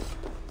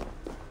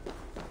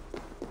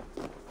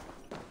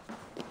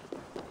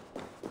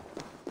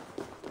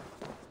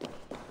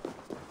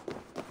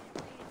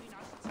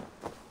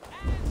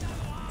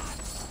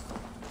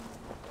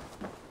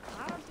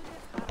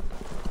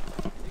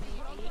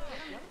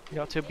 You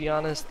know, to be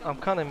honest, I'm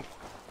kind of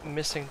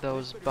missing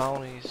those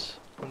bounties.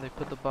 When they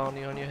put the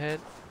bounty on your head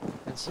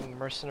and some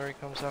mercenary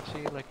comes after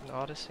you, like in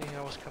Odyssey.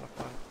 That was kind of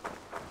fun.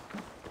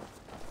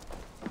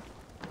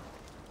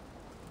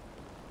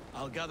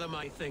 I'll gather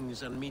my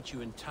things and meet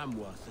you in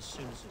Tamworth as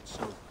soon as it's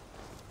over.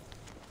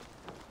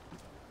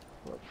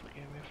 Lord,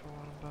 forgive me for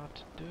what I'm about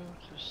to do,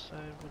 to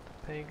side with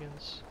the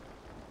pagans,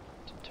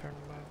 to turn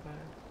my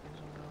back.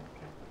 These are not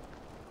okay.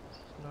 This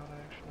is not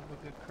action of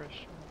a good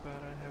Christian, but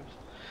I have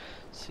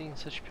seen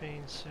such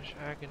pain, such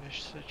agony,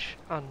 such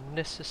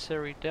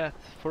unnecessary death.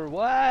 For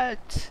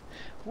what?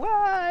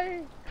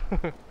 Why?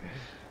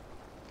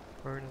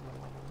 Burden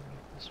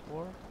of this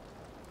war.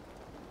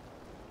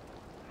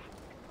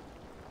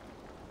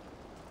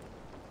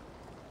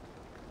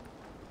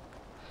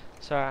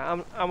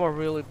 Sorry, I'm a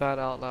really bad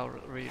out loud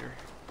reader.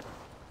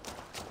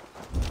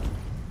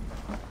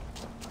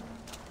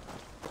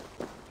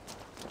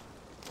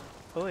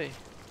 Oi.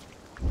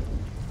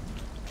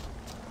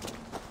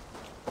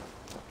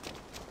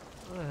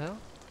 What the hell?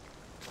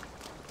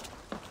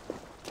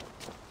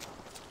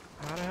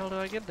 How the hell do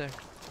I get there?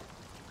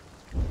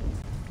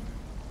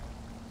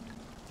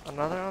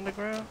 Another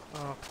underground?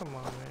 Oh, come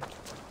on,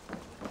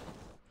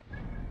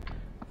 man.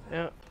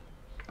 Yeah.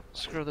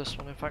 Screw this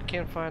one. If I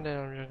can't find it,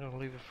 I'm just gonna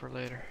leave it for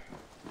later.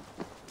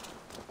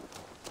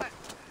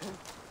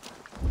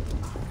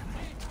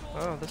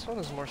 Oh, this one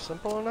is more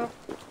simple enough.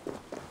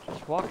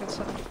 Just walk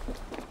inside.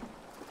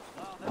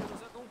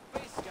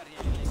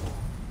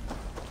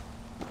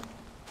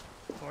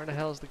 Where the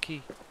hell is the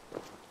key?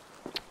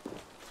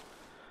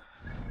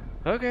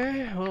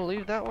 Okay, we'll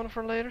leave that one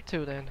for later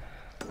too then.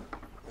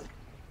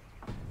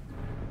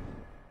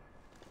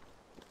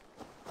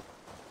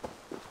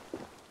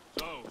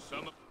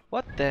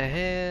 What the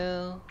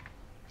hell?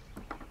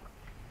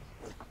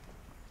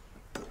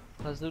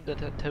 Let's do the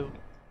tattoo.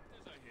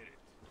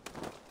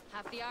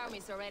 Half the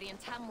army's already in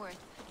Tamworth,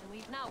 and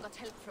we've now got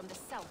help from the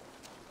south.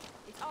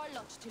 It's our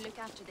lot to look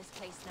after this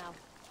place now,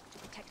 to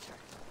protect her.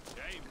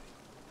 Shame.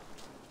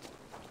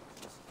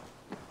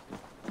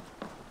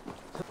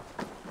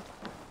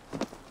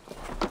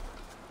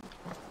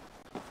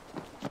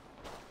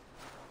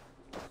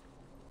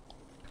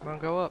 Come on,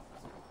 go up.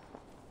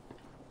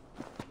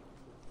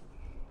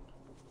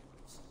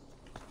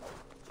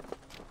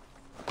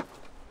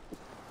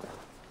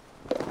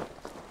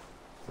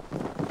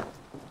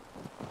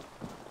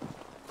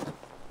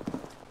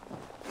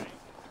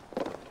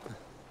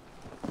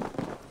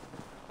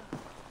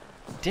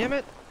 damn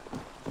it!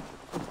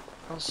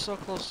 I was so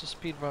close to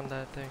speedrun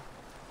that thing.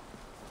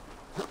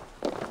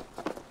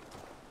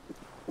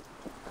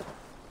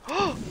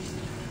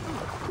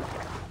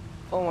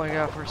 Oh my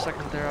god, for a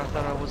second there I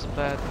thought I was a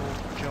bad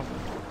move to jump.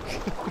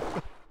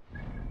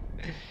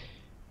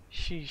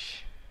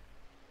 Sheesh.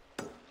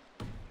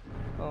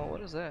 Oh, what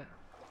is that?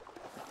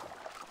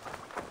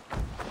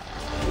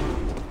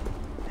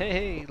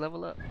 Hey,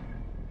 level up.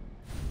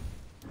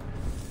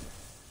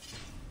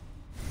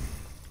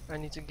 I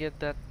need to get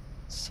that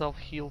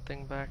self-heal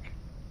thing back.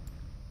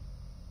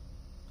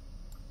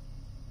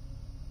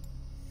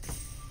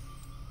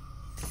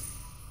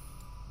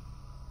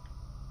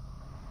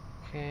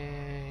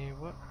 Okay,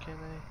 what can I...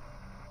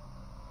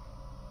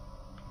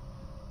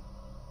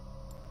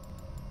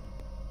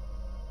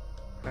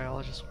 Alright,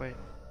 I'll just wait,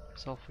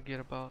 because I'll forget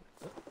about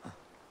it.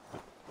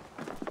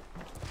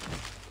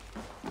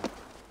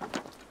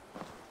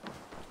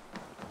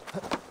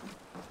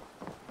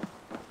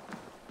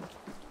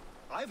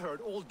 I've heard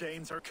all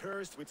Danes are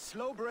cursed with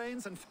slow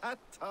brains and fat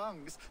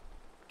tongues.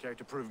 Care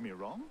to prove me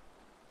wrong?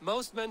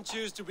 Most men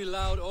choose to be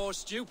loud or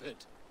stupid.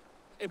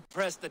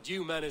 Impressed that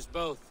you manage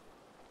both.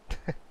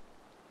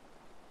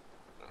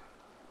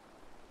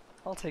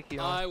 I'll take you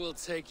on. I will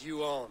take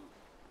you on.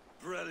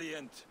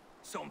 Brilliant.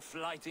 Some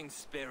flighting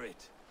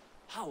spirit.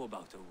 How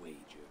about a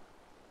wager?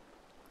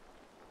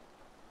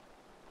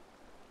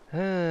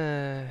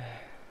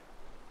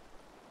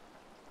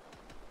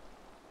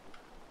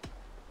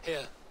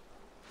 Here.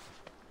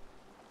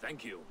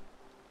 Thank you.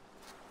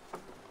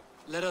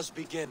 Let us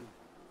begin.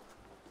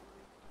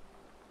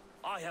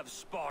 I have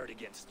sparred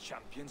against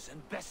champions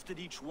and bested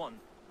each one.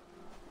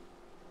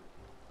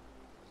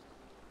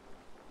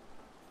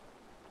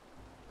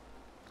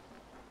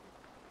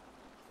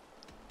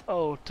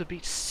 Oh, to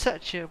beat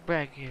such a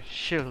bracket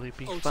surely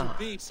be fun. To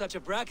beat such a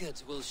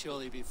bracket will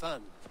surely be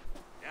fun.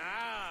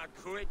 Ah,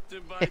 quick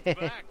to bite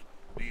back.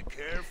 Be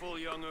careful,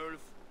 young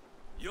Ulf.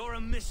 You're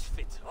a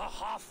misfit, a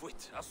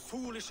half-wit, a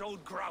foolish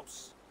old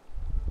grouse.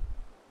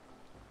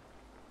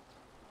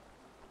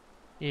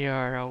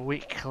 You're a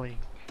weakling.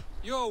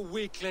 You're a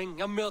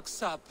weakling, a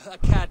milksop, a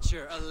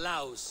catcher, a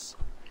louse.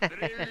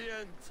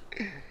 Brilliant.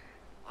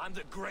 I'm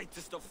the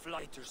greatest of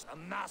flighters, a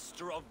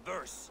master of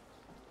verse.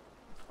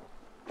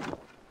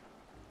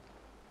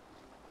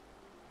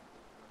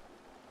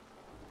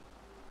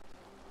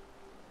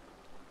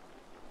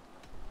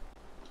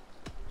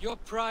 Your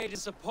pride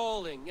is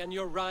appalling, and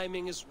your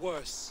rhyming is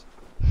worse.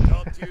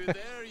 Got you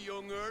there,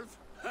 young Ulf.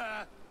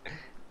 Ha!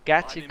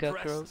 Got you, I'm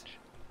cockroach. impressed.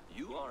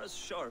 You are as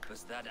sharp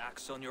as that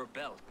axe on your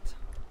belt.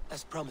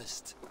 As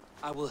promised,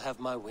 I will have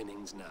my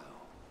winnings now.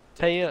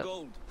 Pay Take the up.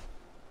 gold.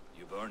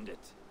 You've earned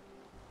it.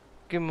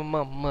 Give me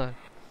my money.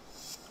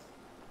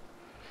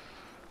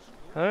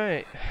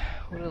 Alright,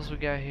 what else we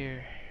got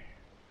here?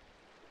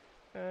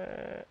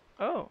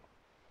 Oh,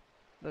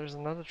 there's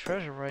another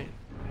treasure right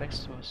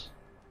next to us.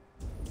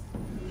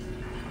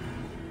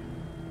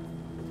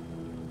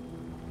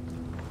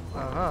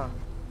 Uh-huh.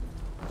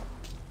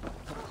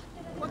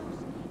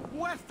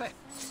 Worth it!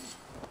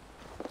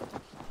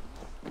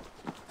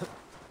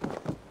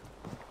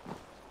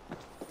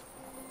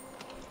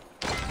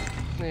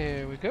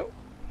 There we go.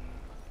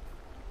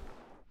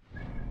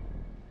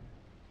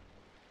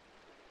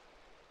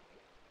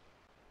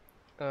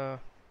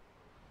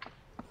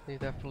 Need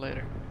that for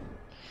later.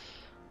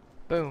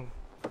 Boom.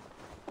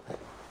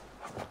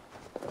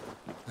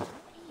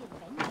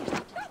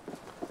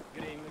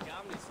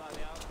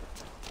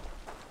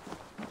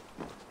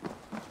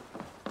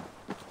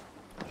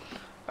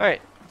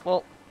 Alright,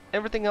 well,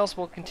 everything else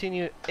will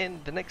continue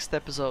in the next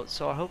episode,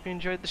 so I hope you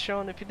enjoyed the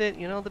show, and if you did,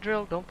 you know the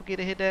drill. Don't forget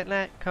to hit that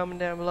like, comment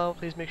down below.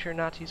 Please make sure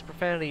not to use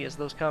profanity, as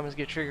those comments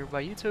get triggered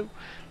by YouTube.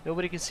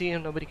 Nobody can see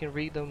them, nobody can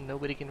read them,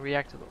 nobody can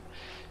react to them.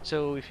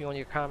 So if you want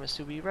your comments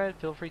to be read,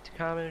 feel free to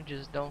comment,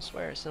 just don't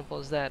swear, simple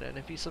as that. And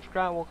if you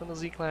subscribe, welcome to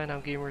Z Clan. I'm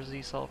Gamer Z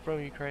Soul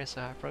from Ukraine,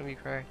 so hi from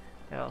Ukraine,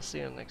 and I'll see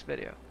you in the next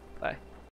video. Bye.